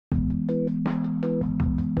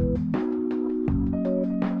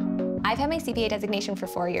I've had my CPA designation for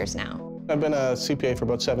 4 years now. I've been a CPA for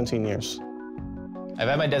about 17 years. I've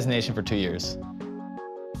had my designation for 2 years.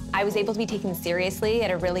 I was able to be taken seriously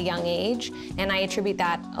at a really young age, and I attribute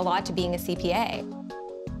that a lot to being a CPA.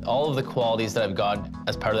 All of the qualities that I've got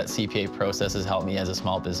as part of that CPA process has helped me as a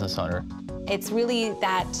small business owner. It's really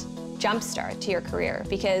that jumpstart to your career,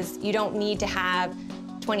 because you don't need to have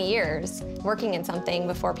 20 years working in something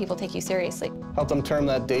before people take you seriously. Help them turn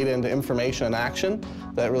that data into information and action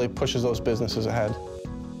that really pushes those businesses ahead.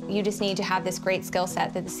 You just need to have this great skill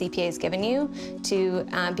set that the CPA has given you to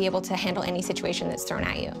be able to handle any situation that's thrown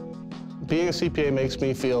at you. Being a CPA makes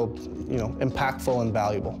me feel, impactful and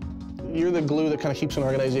valuable. You're the glue that kind of keeps an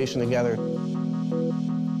organization together.